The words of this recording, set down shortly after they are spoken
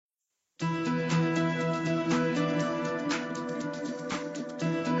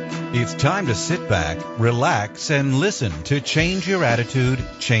It's time to sit back, relax, and listen to Change Your Attitude,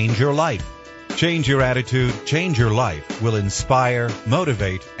 Change Your Life. Change Your Attitude, Change Your Life will inspire,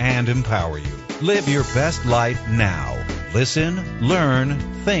 motivate, and empower you. Live your best life now. Listen, learn,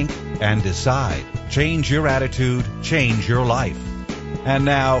 think, and decide. Change your attitude, change your life. And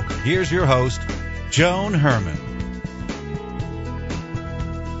now, here's your host, Joan Herman.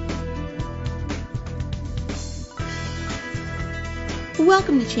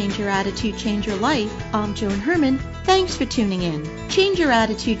 Welcome to Change Your Attitude, Change Your Life. I'm Joan Herman. Thanks for tuning in. Change Your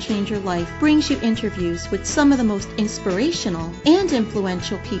Attitude, Change Your Life brings you interviews with some of the most inspirational and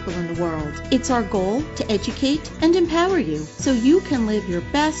influential people in the world. It's our goal to educate and empower you so you can live your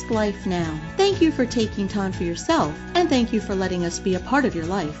best life now. Thank you for taking time for yourself, and thank you for letting us be a part of your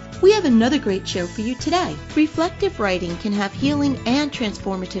life. We have another great show for you today. Reflective writing can have healing and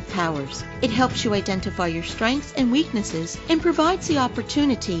transformative powers. It helps you identify your strengths and weaknesses and provides the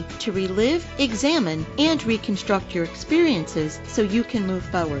opportunity to relive, examine, and reconstruct your experiences so you can move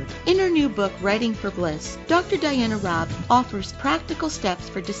forward. In her new book, Writing for Bliss, Dr. Diana Raab offers practical steps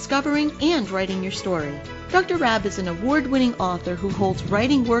for discovering and writing your story. Dr. Raab is an award-winning author who holds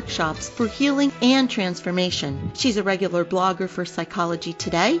writing workshops for healing and transformation. She's a regular blogger for Psychology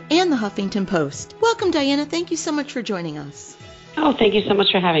Today and the Huffington Post. Welcome, Diana. Thank you so much for joining us. Oh, thank you so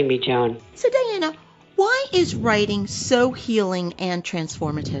much for having me, Joan. So, Diana, why is writing so healing and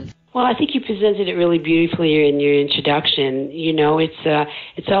transformative? Well, I think you presented it really beautifully in your introduction. You know,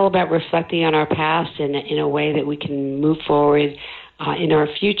 it's all about reflecting on our past in a way that we can move forward in our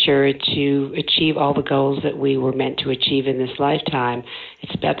future to achieve all the goals that we were meant to achieve in this lifetime.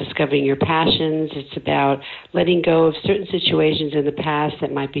 It's about discovering your passions. It's about letting go of certain situations in the past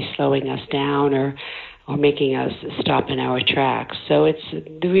that might be slowing us down or making us stop in our tracks. So it's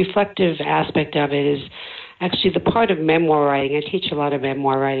the reflective aspect of it is actually the part of memoir writing. I teach a lot of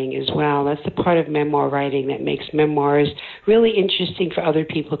memoir writing as well. That's the part of memoir writing that makes memoirs really interesting for other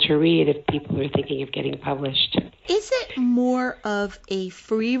people to read if people are thinking of getting published. Is it more of a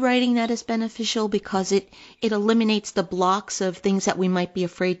free writing that is beneficial because it eliminates the blocks of things that we might be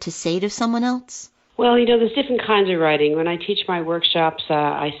afraid to say to someone else? Well, you know, there's different kinds of writing. When I teach my workshops,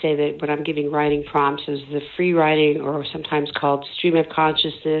 I say that when I'm giving writing prompts is the free writing, or sometimes called stream of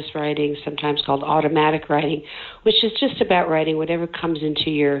consciousness writing, sometimes called automatic writing, which is just about writing whatever comes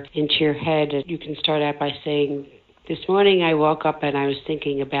into your head. You can start out by saying, this morning I woke up and I was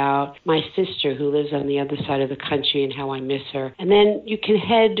thinking about my sister who lives on the other side of the country and how I miss her. And then you can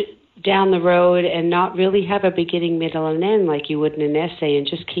head down the road and not really have a beginning, middle, and end like you would in an essay, and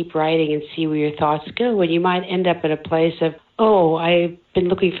just keep writing and see where your thoughts go. And you might end up at a place of, oh, I've been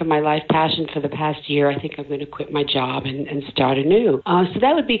looking for my life passion for the past year. I think I'm going to quit my job and start anew. So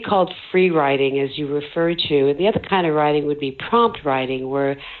that would be called free writing, as you refer to. And the other kind of writing would be prompt writing,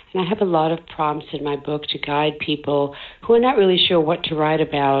 and I have a lot of prompts in my book to guide people who are not really sure what to write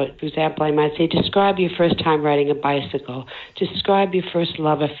about. For example, I might say, describe your first time riding a bicycle, describe your first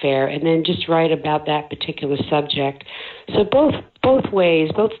love affair, and then just write about that particular subject. So both ways,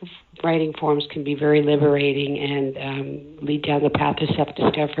 both writing forms can be very liberating and lead down the path of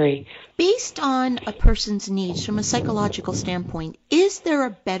self-discovery. Based on a person's needs from a psychological standpoint, is there a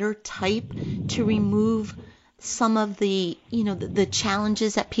better type to remove some of the, the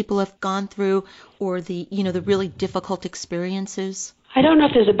challenges that people have gone through, or the really difficult experiences? I don't know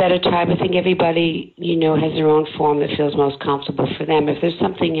if there's a better type. I think everybody, has their own form that feels most comfortable for them. If there's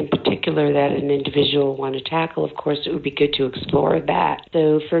something in particular that an individual want to tackle, of course, it would be good to explore that.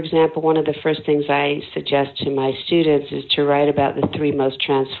 So, for example, one of the first things I suggest to my students is to write about the 3 most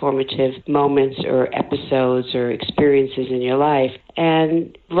transformative moments or episodes or experiences in your life,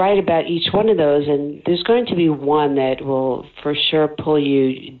 and write about each one of those. And there's going to be one that will for sure pull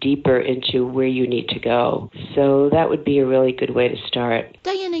you deeper into where you need to go. So that would be a really good way to start.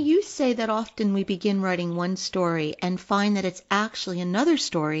 Diana, you say that often we begin writing one story and find that it's actually another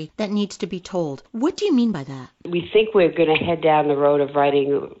story that needs to be told. What do you mean by that? We think we're going to head down the road of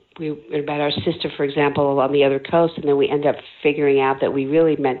writing about our sister, for example, on the other coast, and then we end up figuring out that we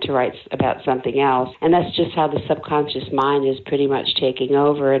really meant to write about something else. And that's just how the subconscious mind is pretty much taking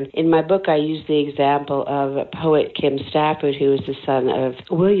over. And in my book, I use the example of poet Kim Stafford, who is the son of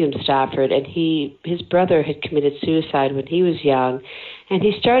William Stafford, and his brother had committed suicide when he was young. And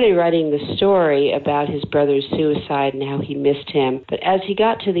he started writing the story about his brother's suicide and how he missed him. But as he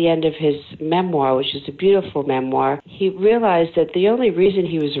got to the end of his memoir, which is a beautiful memoir, he realized that the only reason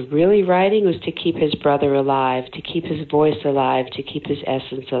he was really writing was to keep his brother alive, to keep his voice alive, to keep his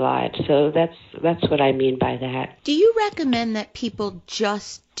essence alive. So that's what I mean by that. Do you recommend that people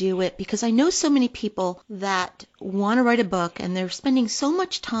just do it? Because I know so many people that want to write a book and they're spending so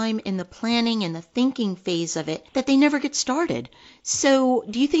much time in the planning and the thinking phase of it that they never get started. So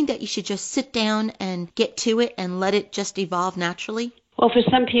do you think that you should just sit down and get to it and let it just evolve naturally? Well, for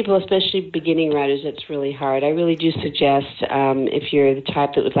some people, especially beginning writers, it's really hard. I really do suggest if you're the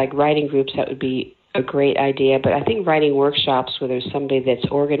type that would like writing groups, that would be a great idea. But I think writing workshops where there's somebody that's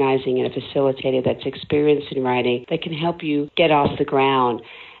organizing and a facilitator that's experienced in writing that can help you get off the ground.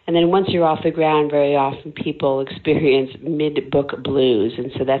 And then once you're off the ground, very often people experience mid-book blues.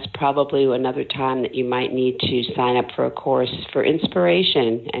 And so that's probably another time that you might need to sign up for a course for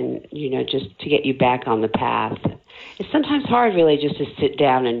inspiration and, just to get you back on the path. It's sometimes hard, really, just to sit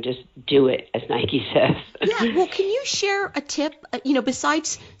down and just do it, as Nike says. Yeah, well, can you share a tip,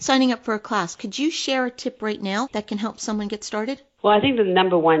 besides signing up for a class, could you share a tip right now that can help someone get started? Well, I think the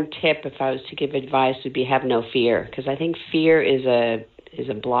number one tip, if I was to give advice, would be have no fear, because I think fear is a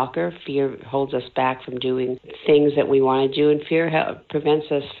blocker. Fear holds us back from doing things that we want to do, and fear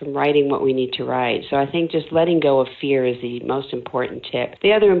prevents us from writing what we need to write. So I think just letting go of fear is the most important tip.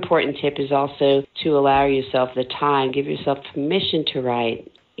 The other important tip is also to allow yourself the time, give yourself permission to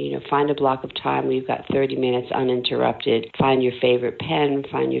write. Find a block of time where you've got 30 minutes uninterrupted. Find your favorite pen,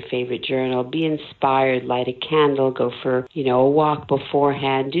 find your favorite journal. Be inspired, light a candle, go for, a walk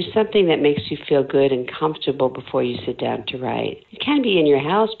beforehand. Do something that makes you feel good and comfortable before you sit down to write. It can be in your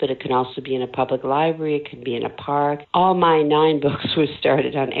house, but it can also be in a public library. It can be in a park. All my 9 books were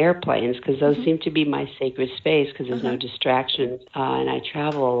started on airplanes because those seem to be my sacred space because there's no distractions and I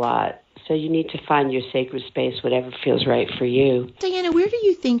travel a lot. So you need to find your sacred space, whatever feels right for you. Diana, where do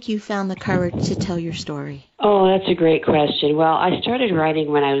you think you found the courage to tell your story? Oh, that's a great question. Well, I started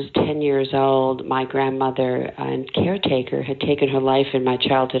writing when I was 10 years old. My grandmother and caretaker had taken her life in my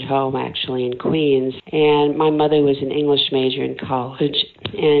childhood home, actually, in Queens. And my mother was an English major in college.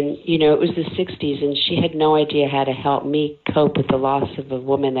 And, it was the 60s, and she had no idea how to help me cope with the loss of a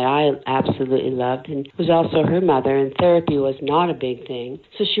woman that I absolutely loved and was also her mother, and therapy was not a big thing.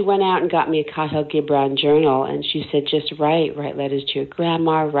 So she went out and got me a Cahill Gibran journal, and she said, just write letters to your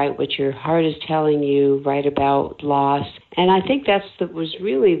grandma, write what your heart is telling you, write about loss. And I think was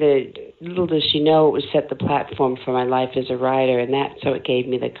really little does she know, it would set the platform for my life as a writer, and so it gave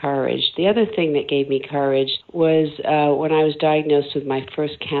me the courage. The other thing that gave me courage was when I was diagnosed with my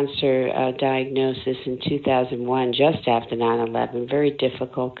first cancer diagnosis in 2001, just after 9/11. Very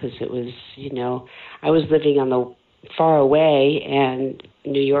difficult because it was, I was living far away, and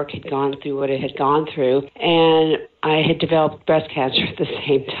New York had gone through what it had gone through, and I had developed breast cancer at the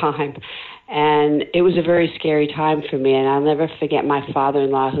same time. And it was a very scary time for me, and I'll never forget my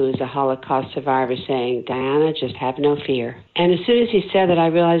father-in-law, who is a Holocaust survivor, saying, Diana, just have no fear. And as soon as he said that, I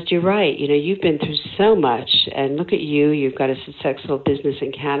realized, you're right. You've been through so much, and look at you. You've got a successful business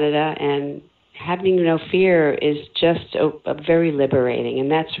in Canada, and having no fear is just a very liberating,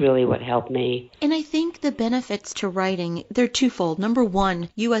 and that's really what helped me. And I think the benefits to writing, they're twofold. Number one,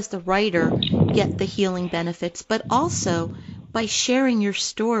 you as the writer get the healing benefits, but also by sharing your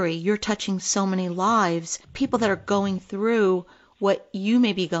story, you're touching so many lives, people that are going through what you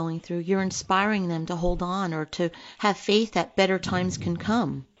may be going through. You're inspiring them to hold on or to have faith that better times can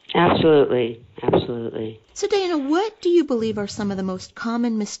come. Absolutely. Absolutely. So, Diana, what do you believe are some of the most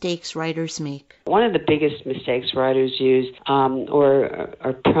common mistakes writers make? One of the biggest mistakes writers use or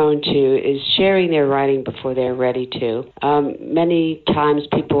are prone to is sharing their writing before they're ready to. Many times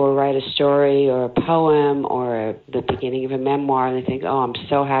people will write a story or a poem or the beginning of a memoir, and they think, oh, I'm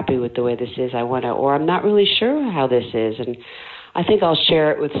so happy with the way this is, or I'm not really sure how this is, and I think I'll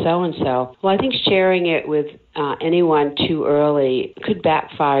share it with so-and-so. Well, I think sharing it with anyone too early could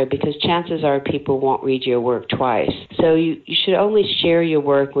backfire because chances are people won't read your work twice. So you should only share your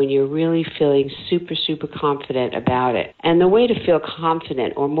work when you're really feeling super, super confident about it. And the way to feel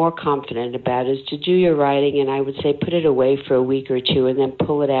confident or more confident about it is to do your writing, and I would say put it away for a week or two and then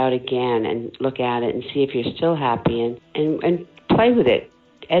pull it out again and look at it and see if you're still happy and play with it.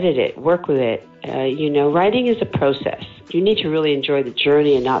 Edit it, work with it. Writing is a process. You need to really enjoy the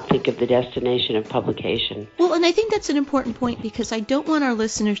journey and not think of the destination of publication. Well, and I think that's an important point because I don't want our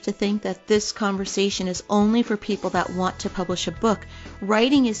listeners to think that this conversation is only for people that want to publish a book.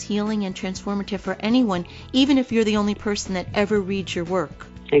 Writing is healing and transformative for anyone, even if you're the only person that ever reads your work.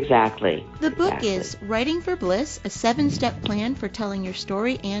 Exactly. The book is Writing for Bliss, a 7-step plan for telling your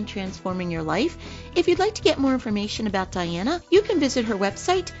story and transforming your life. If you'd like to get more information about Diana, you can visit her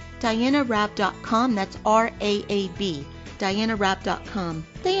website, dianaraab.com. That's R-A-A-B, dianaraab.com.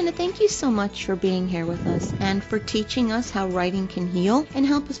 Diana, thank you so much for being here with us and for teaching us how writing can heal and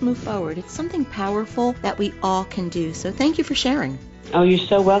help us move forward. It's something powerful that we all can do. So thank you for sharing. Oh, you're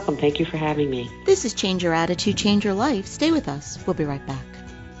so welcome. Thank you for having me. This is Change Your Attitude, Change Your Life. Stay with us. We'll be right back.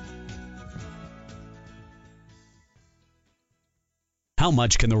 How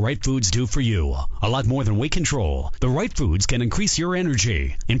much can the right foods do for you? A lot more than weight control. The right foods can increase your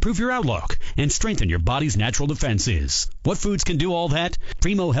energy, improve your outlook, and strengthen your body's natural defenses. What foods can do all that?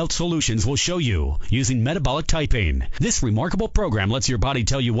 Primo Health Solutions will show you using metabolic typing. This remarkable program lets your body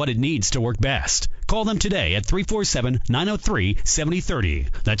tell you what it needs to work best. Call them today at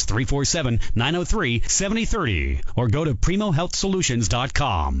 347-903-7030. That's 347-903-7030. Or go to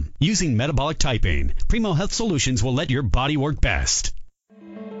PrimoHealthSolutions.com. Using metabolic typing, Primo Health Solutions will let your body work best.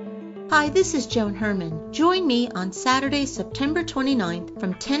 Hi, this is Joan Herman. Join me on Saturday, September 29th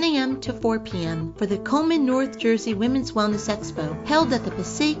from 10 a.m. to 4 p.m. for the Komen, North Jersey Women's Wellness Expo held at the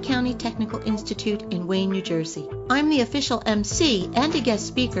Passaic County Technical Institute in Wayne, New Jersey. I'm the official MC and a guest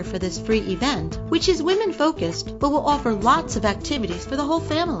speaker for this free event, which is women-focused but will offer lots of activities for the whole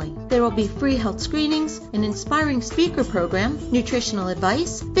family. There will be free health screenings, an inspiring speaker program, nutritional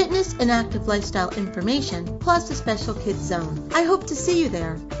advice, fitness and active lifestyle information, plus a special kids zone. I hope to see you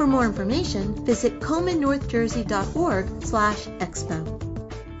there. For more information, visit KomenNorthJersey.org/expo.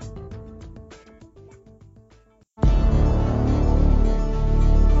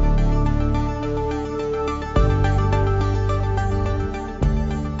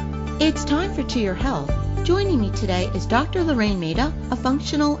 It's time for To Your Health. Joining me today is Dr. Lorraine Maida, a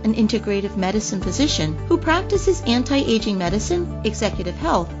functional and integrative medicine physician who practices anti-aging medicine, executive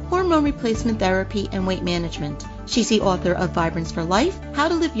health, hormone replacement therapy, and weight management. She's the author of Vibrance for Life, How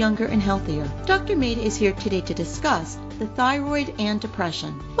to Live Younger and Healthier. Dr. Maida is here today to discuss the thyroid and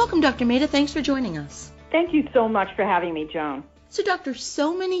depression. Welcome, Dr. Maida. Thanks for joining us. Thank you so much for having me, Joan. So, doctor,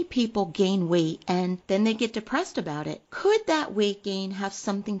 so many people gain weight and then they get depressed about it. Could that weight gain have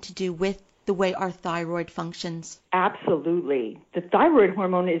something to do with the way our thyroid functions? Absolutely. The thyroid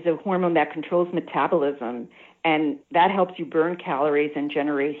hormone is a hormone that controls metabolism, and that helps you burn calories and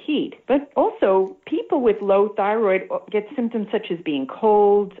generate heat. But also, people with low thyroid get symptoms such as being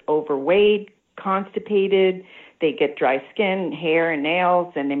cold, overweight, constipated. They get dry skin, hair, and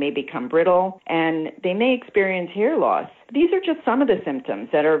nails, and they may become brittle, and they may experience hair loss. These are just some of the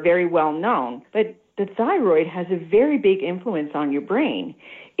symptoms that are very well known, but the thyroid has a very big influence on your brain.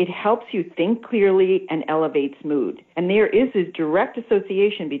 It helps you think clearly and elevates mood. And there is a direct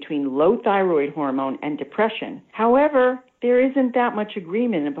association between low thyroid hormone and depression. However, there isn't that much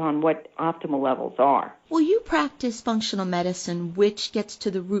agreement upon what optimal levels are. Well, you practice functional medicine, which gets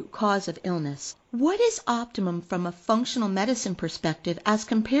to the root cause of illness. What is optimum from a functional medicine perspective as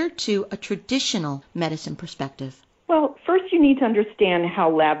compared to a traditional medicine perspective? Well, first you need to understand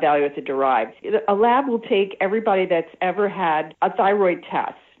how lab values are derived. A lab will take everybody that's ever had a thyroid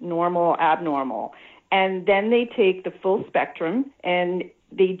test, normal, abnormal, and then they take the full spectrum and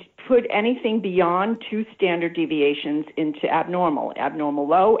they put anything beyond 2 standard deviations into abnormal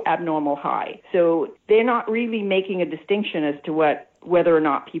low, abnormal high. So they're not really making a distinction as to whether or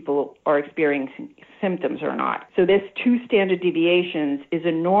not people are experiencing symptoms or not. So this 2 standard deviations is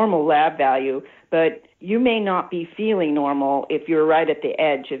a normal lab value, but you may not be feeling normal if you're right at the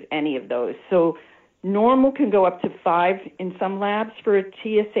edge of any of those. So normal can go up to 5 in some labs for a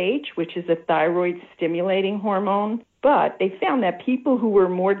TSH, which is a thyroid stimulating hormone. But they found that people who were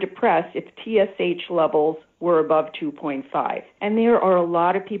more depressed if TSH levels were above 2.5. And there are a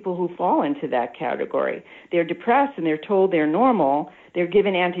lot of people who fall into that category. They're depressed and they're told they're normal. They're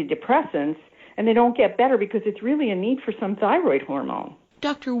given antidepressants and they don't get better because it's really a need for some thyroid hormone.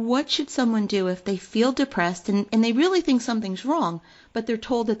 Doctor, what should someone do if they feel depressed and they really think something's wrong, but they're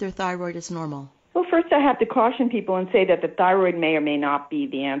told that their thyroid is normal? Well, first I have to caution people and say that the thyroid may or may not be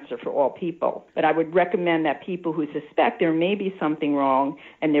the answer for all people. But I would recommend that people who suspect there may be something wrong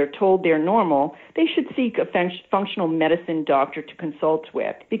and they're told they're normal, they should seek a functional medicine doctor to consult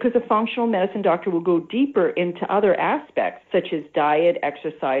with, because a functional medicine doctor will go deeper into other aspects such as diet,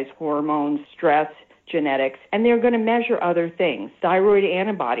 exercise, hormones, stress, genetics, and they're going to measure other things. Thyroid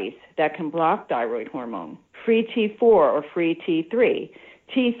antibodies that can block thyroid hormone, free T4 or free T3.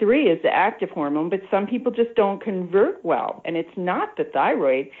 T3 is the active hormone, but some people just don't convert well. And it's not the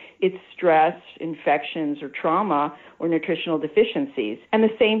thyroid, it's stress, infections, or trauma, or nutritional deficiencies. And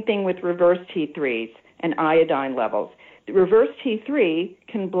the same thing with reverse T3s and iodine levels. The reverse T3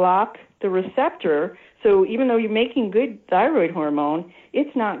 can block the receptor, so even though you're making good thyroid hormone,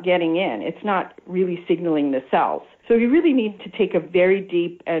 it's not getting in. It's not really signaling the cells. So you really need to take a very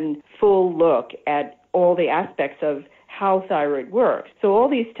deep and full look at all the aspects of how thyroid works. So all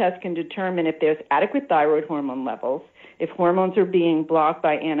these tests can determine if there's adequate thyroid hormone levels, if hormones are being blocked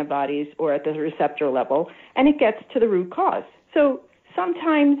by antibodies or at the receptor level, and it gets to the root cause. So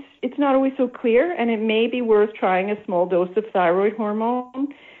sometimes it's not always so clear, and it may be worth trying a small dose of thyroid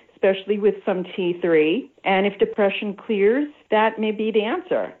hormone, especially with some T3. And if depression clears, that may be the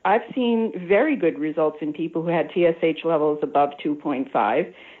answer. I've seen very good results in people who had TSH levels above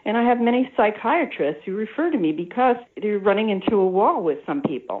 2.5, and I have many psychiatrists who refer to me because they're running into a wall with some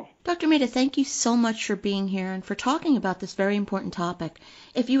people. Dr. Mehta, thank you so much for being here and for talking about this very important topic.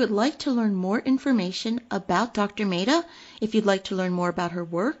 If you would like to learn more information about Dr. Mehta, if you'd like to learn more about her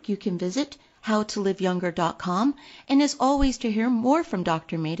work, you can visit howtoliveyounger.com. And as always, to hear more from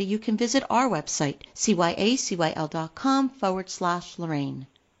Dr. Mehta, you can visit our website, cyacyl.com/Lorraine.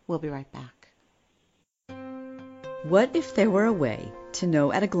 We'll be right back. What if there were a way to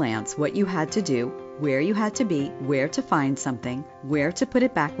know at a glance what you had to do, where you had to be, where to find something, where to put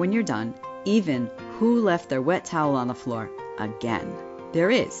it back when you're done, even who left their wet towel on the floor again? There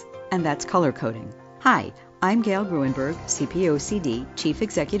is, and that's color coding. Hi, I'm Gail Gruenberg, CPOCD, Chief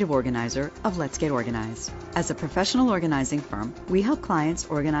Executive Organizer of Let's Get Organized. As a professional organizing firm, we help clients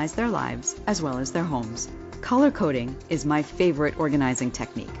organize their lives as well as their homes. Color coding is my favorite organizing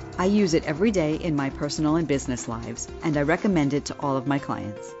technique. I use it every day in my personal and business lives, and I recommend it to all of my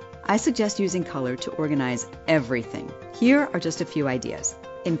clients. I suggest using color to organize everything. Here are just a few ideas.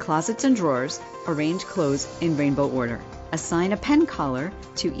 In closets and drawers, arrange clothes in rainbow order. Assign a pen color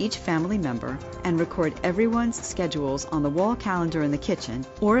to each family member and record everyone's schedules on the wall calendar in the kitchen,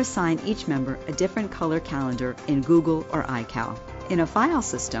 or assign each member a different color calendar in Google or iCal. In a file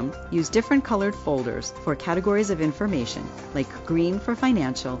system, use different colored folders for categories of information, like green for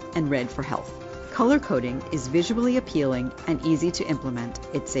financial and red for health. Color coding is visually appealing and easy to implement.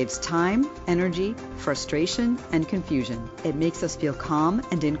 It saves time, energy, frustration, and confusion. It makes us feel calm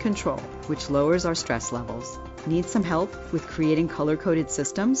and in control, which lowers our stress levels. Need some help with creating color-coded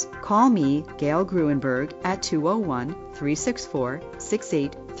systems? Call me, Gail Gruenberg, at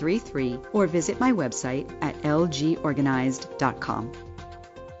 201-364-6833 or visit my website at lgorganized.com.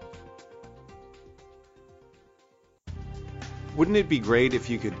 Wouldn't it be great if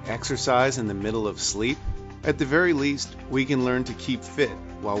you could exercise in the middle of sleep? At the very least, we can learn to keep fit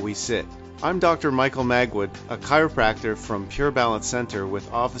while we sit. I'm Dr. Michael Magwood, a chiropractor from Pure Balance Center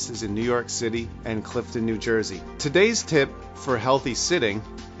with offices in New York City and Clifton, New Jersey. Today's tip for healthy sitting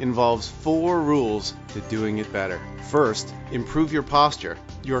involves 4 rules to doing it better. First, improve your posture.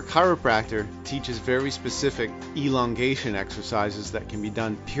 Your chiropractor teaches very specific elongation exercises that can be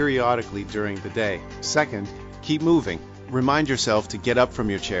done periodically during the day. Second, keep moving. Remind yourself to get up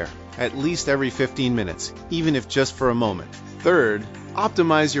from your chair at least every 15 minutes, even if just for a moment. Third,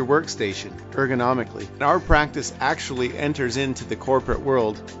 optimize your workstation ergonomically. Our practice actually enters into the corporate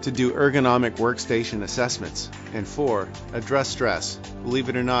world to do ergonomic workstation assessments. And 4, address stress. Believe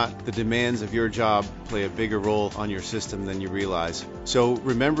it or not, the demands of your job play a bigger role on your system than you realize. So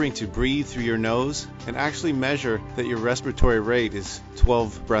remembering to breathe through your nose and actually measure that your respiratory rate is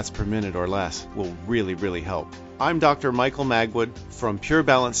 12 breaths per minute or less will really help. I'm Dr. Michael Magwood from Pure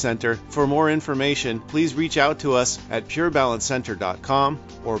Balance Center. For more information, please reach out to us at purebalancecenter.com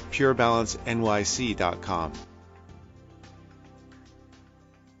or purebalancenyc.com.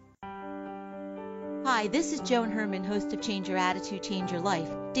 Hi, this is Joan Herman, host of Change Your Attitude, Change Your Life.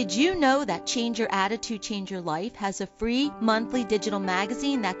 Did you know that Change Your Attitude, Change Your Life has a free monthly digital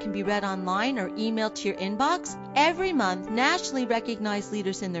magazine that can be read online or emailed to your inbox? Every month, nationally recognized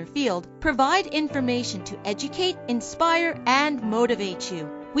leaders in their field provide information to educate, inspire, and motivate you.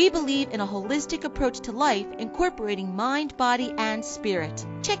 We believe in a holistic approach to life, incorporating mind, body, and spirit.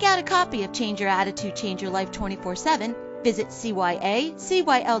 Check out a copy of Change Your Attitude, Change Your Life 24/7. Visit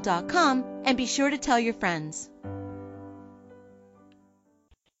cyacyl.com and be sure to tell your friends.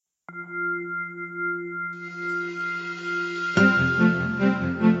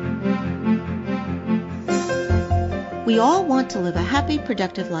 We all want to live a happy,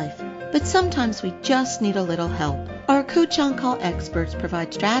 productive life, but sometimes we just need a little help. Our Coach On Call experts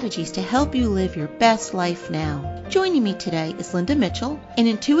provide strategies to help you live your best life now. Joining me today is Linda Mitchell, an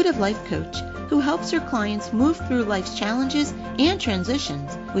intuitive life coach who helps her clients move through life's challenges and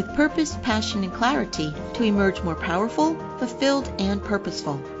transitions with purpose, passion, and clarity to emerge more powerful, fulfilled, and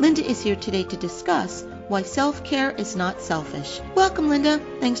purposeful. Linda is here today to discuss why self-care is not selfish. Welcome, Linda.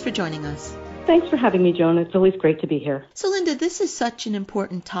 Thanks for joining us. Thanks for having me, Joan. It's always great to be here. So, Linda, this is such an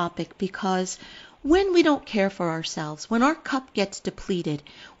important topic because when we don't care for ourselves, when our cup gets depleted,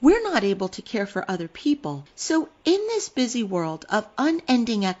 we're not able to care for other people. So in this busy world of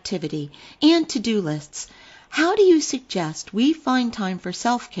unending activity and to-do lists, how do you suggest we find time for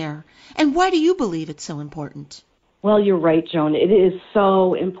self-care, and why do you believe it's so important? Well, you're right, Joan. It is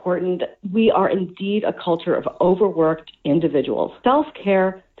so important. We are indeed a culture of overworked individuals.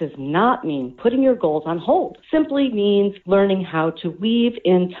 Self-care does not mean putting your goals on hold. Simply means learning how to weave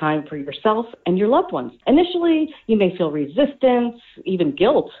in time for yourself and your loved ones. Initially, you may feel resistance, even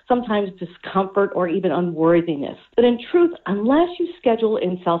guilt, sometimes discomfort, or even unworthiness. But in truth, unless you schedule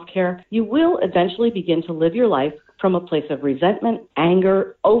in self-care, you will eventually begin to live your life from a place of resentment,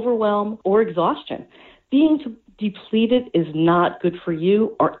 anger, overwhelm, or exhaustion. Being depleted is not good for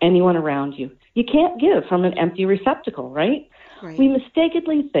you or anyone around you. You can't give from an empty receptacle, right? We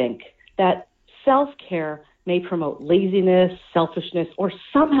mistakenly think that self-care may promote laziness, selfishness, or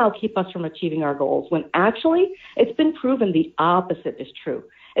somehow keep us from achieving our goals, when actually it's been proven the opposite is true.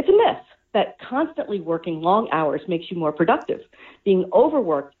 It's a myth that constantly working long hours makes you more productive. Being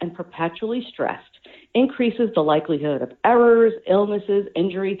overworked and perpetually stressed increases the likelihood of errors, illnesses,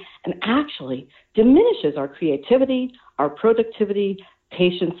 injury, and actually diminishes our creativity, our productivity,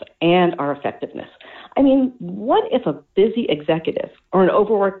 patience, and our effectiveness. I mean, what if a busy executive or an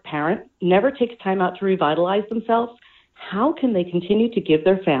overworked parent never takes time out to revitalize themselves? How can they continue to give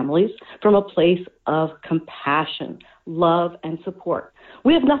their families from a place of compassion, love, and support?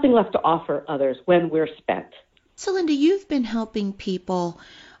 We have nothing left to offer others when we're spent. So, Linda, you've been helping people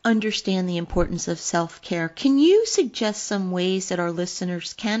understand the importance of self-care. Can you suggest some ways that our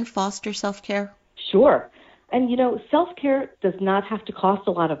listeners can foster self-care? Sure. And, self-care does not have to cost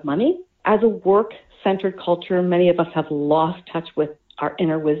a lot of money. As a work-centered culture, many of us have lost touch with our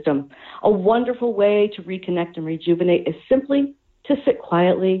inner wisdom. A wonderful way to reconnect and rejuvenate is simply to sit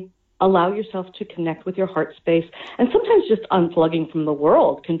quietly, allow yourself to connect with your heart space, and sometimes just unplugging from the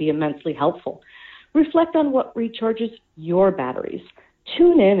world can be immensely helpful. Reflect on what recharges your batteries.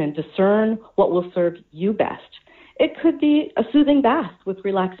 Tune in and discern what will serve you best. It could be a soothing bath with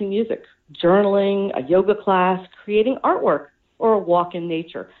relaxing music, journaling, a yoga class, creating artwork, or a walk in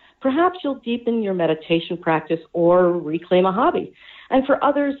nature. Perhaps you'll deepen your meditation practice or reclaim a hobby. And for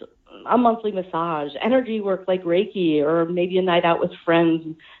others, a monthly massage, energy work like Reiki, or maybe a night out with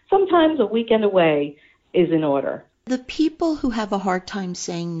friends. Sometimes a weekend away is in order. The people who have a hard time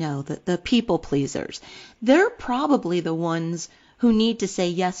saying no, the people pleasers, they're probably the ones who need to say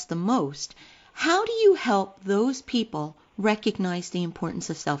yes the most. How do you help those people recognize the importance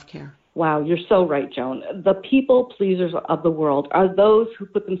of self-care? Wow, you're so right, Joan. The people pleasers of the world are those who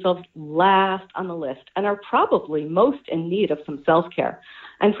put themselves last on the list and are probably most in need of some self-care.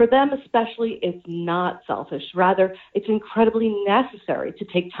 And for them especially, it's not selfish. Rather, it's incredibly necessary to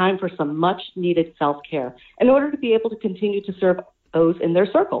take time for some much-needed self-care in order to be able to continue to serve those in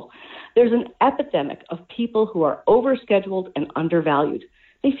their circle. There's an epidemic of people who are overscheduled and undervalued.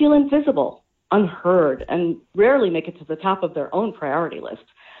 They feel invisible, unheard, and rarely make it to the top of their own priority list.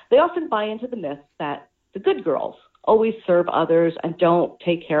 They often buy into the myth that the good girls always serve others and don't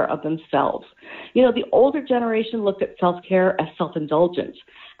take care of themselves. The older generation looked at self-care as self-indulgence.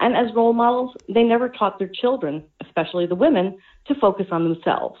 And as role models, they never taught their children, especially the women, to focus on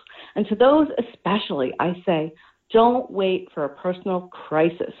themselves. And to those especially, I say, don't wait for a personal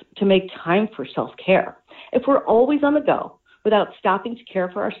crisis to make time for self-care. If we're always on the go without stopping to care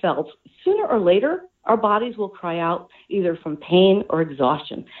for ourselves, sooner or later, our bodies will cry out either from pain or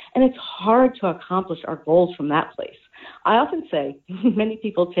exhaustion. And it's hard to accomplish our goals from that place. I often say many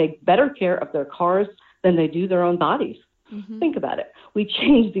people take better care of their cars than they do their own bodies. Mm-hmm. Think about it. We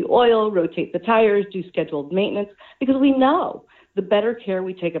change the oil, rotate the tires, do scheduled maintenance, because we know the better care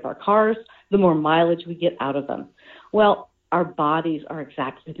we take of our cars, the more mileage we get out of them. Well, our bodies are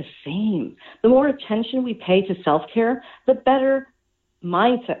exactly the same. The more attention we pay to self-care, the better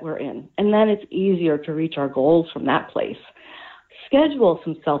mindset we're in, and then it's easier to reach our goals from that place. Schedule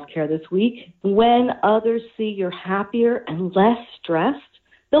some self-care this week. When others see you're happier and less stressed,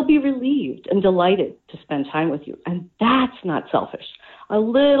 they'll be relieved and delighted to spend time with you, and that's not selfish. A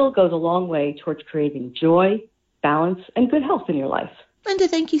little goes a long way towards creating joy, balance, and good health in your life. Linda,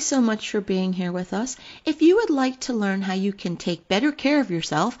 thank you so much for being here with us. If you would like to learn how you can take better care of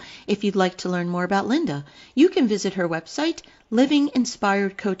yourself, if you'd like to learn more about Linda, you can visit her website,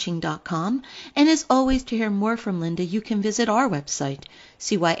 livinginspiredcoaching.com. And as always, to hear more from Linda, you can visit our website,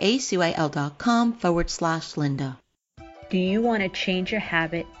 cyacyl.com/Linda. Do you want to change a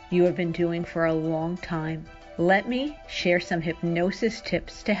habit you have been doing for a long time? Let me share some hypnosis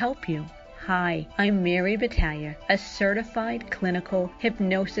tips to help you. Hi, I'm Mary Battaglia, a certified clinical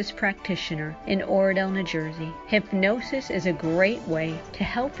hypnosis practitioner in Oradell, New Jersey. Hypnosis is a great way to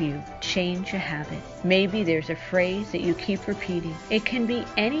help you change a habit. Maybe there's a phrase that you keep repeating. It can be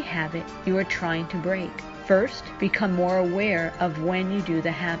any habit you are trying to break. First, become more aware of when you do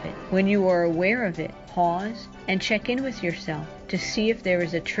the habit. When you are aware of it, pause and check in with yourself to see if there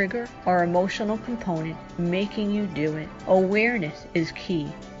is a trigger or emotional component making you do it. Awareness is key.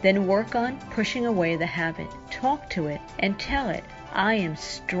 Then work on pushing away the habit. Talk to it and tell it, I am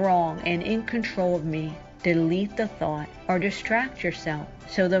strong and in control of me. Delete the thought or distract yourself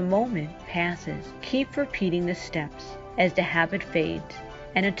so the moment passes. Keep repeating the steps as the habit fades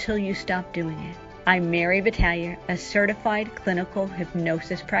and until you stop doing it. I'm Mary Battaglia, a certified clinical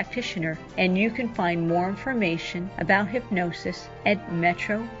hypnosis practitioner, and you can find more information about hypnosis at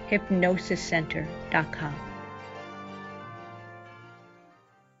metrohypnosiscenter.com.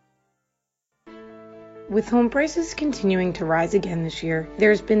 With home prices continuing to rise again this year,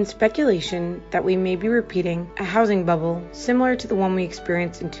 there's been speculation that we may be repeating a housing bubble similar to the one we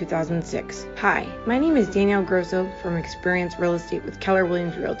experienced in 2006. Hi, my name is Danielle Grosso from Experience Real Estate with Keller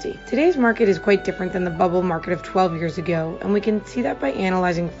Williams Realty. Today's market is quite different than the bubble market of 12 years ago, and we can see that by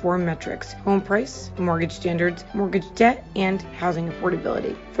analyzing 4 metrics: home price, mortgage standards, mortgage debt, and housing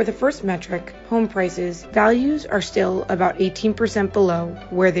affordability. For the first metric, home prices, values are still about 18% below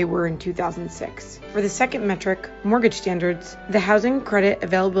where they were in 2006. For the second metric, mortgage standards, the Housing Credit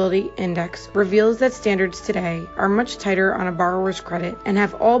Availability Index reveals that standards today are much tighter on a borrower's credit and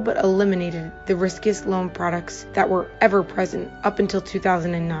have all but eliminated the riskiest loan products that were ever present up until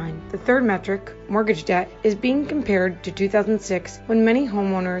 2009. The third metric, mortgage debt, is being compared to 2006 when many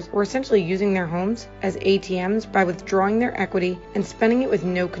homeowners were essentially using their homes as ATMs by withdrawing their equity and spending it with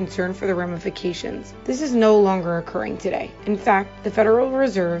no concern for the ramifications. This is no longer occurring today. In fact, the Federal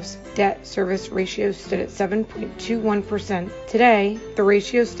Reserve's debt service ratio stood at 7.21%. Today, the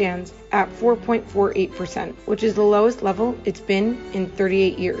ratio stands at 4.48%, which is the lowest level it's been in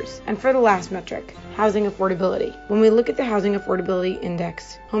 38 years. And for the last metric, housing affordability. When we look at the Housing Affordability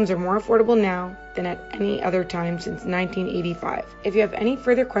Index, homes are more affordable now than at any other time since 1985. If you have any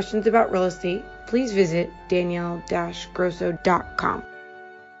further questions about real estate, please visit danielle-grosso.com.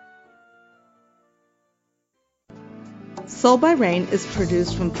 Soul by Rain is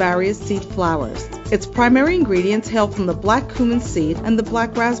produced from various seed flowers. Its primary ingredients hail from the black cumin seed and the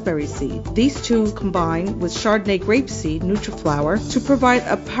black raspberry seed. These two combine with Chardonnay grapeseed Nutriflower to provide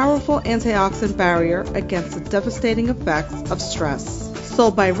a powerful antioxidant barrier against the devastating effects of stress.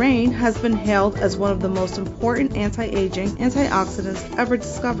 Soul by Rain has been hailed as one of the most important anti-aging antioxidants ever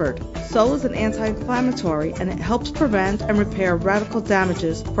discovered. Soul is an anti-inflammatory and it helps prevent and repair radical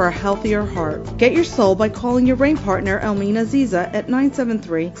damages for a healthier heart. Get your Soul by calling your Rain partner Elmina Ziza at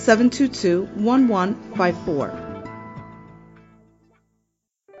 973-722-1154.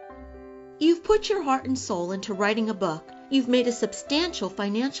 You've put your heart and soul into writing a book. You've made a substantial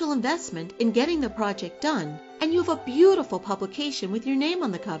financial investment in getting the project done, and you have a beautiful publication with your name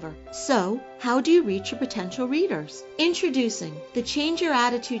on the cover. So, how do you reach your potential readers? Introducing the Change Your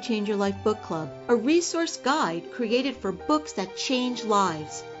Attitude, Change Your Life Book Club, a resource guide created for books that change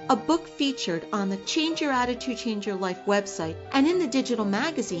lives. A book featured on the Change Your Attitude, Change Your Life website and in the digital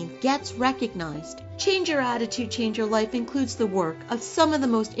magazine gets recognized. Change Your Attitude, Change Your Life includes the work of some of the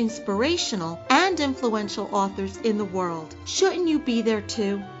most inspirational and influential authors in the world. Shouldn't you be there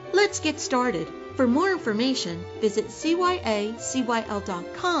too? Let's get started. For more information, visit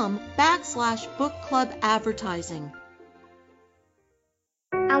cyacyl.com/book club advertising.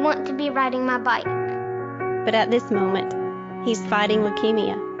 I want to be riding my bike. But at this moment, he's fighting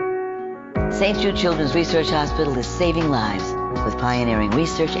leukemia. St. Jude Children's Research Hospital is saving lives with pioneering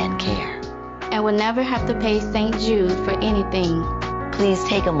research and care. And will never have to pay St. Jude for anything. Please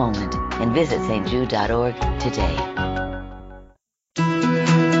take a moment and visit stjude.org today.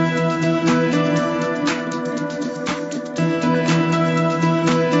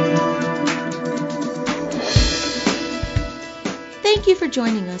 Thank you for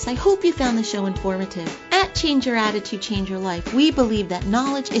joining us. I hope you found the show informative. At Change Your Attitude, Change Your Life, we believe that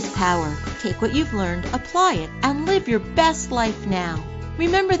knowledge is power. Take what you've learned, apply it, and live your best life now.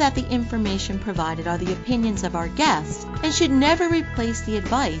 Remember that the information provided are the opinions of our guests and should never replace the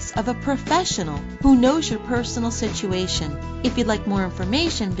advice of a professional who knows your personal situation. If you'd like more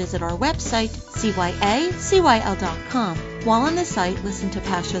information, visit our website, cyacyl.com. While on the site, listen to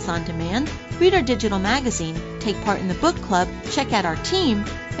past shows on demand, read our digital magazine, take part in the book club, check out our team,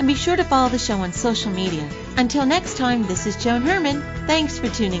 and be sure to follow the show on social media. Until next time, this is Joan Herman. Thanks for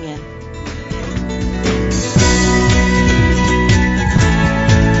tuning in.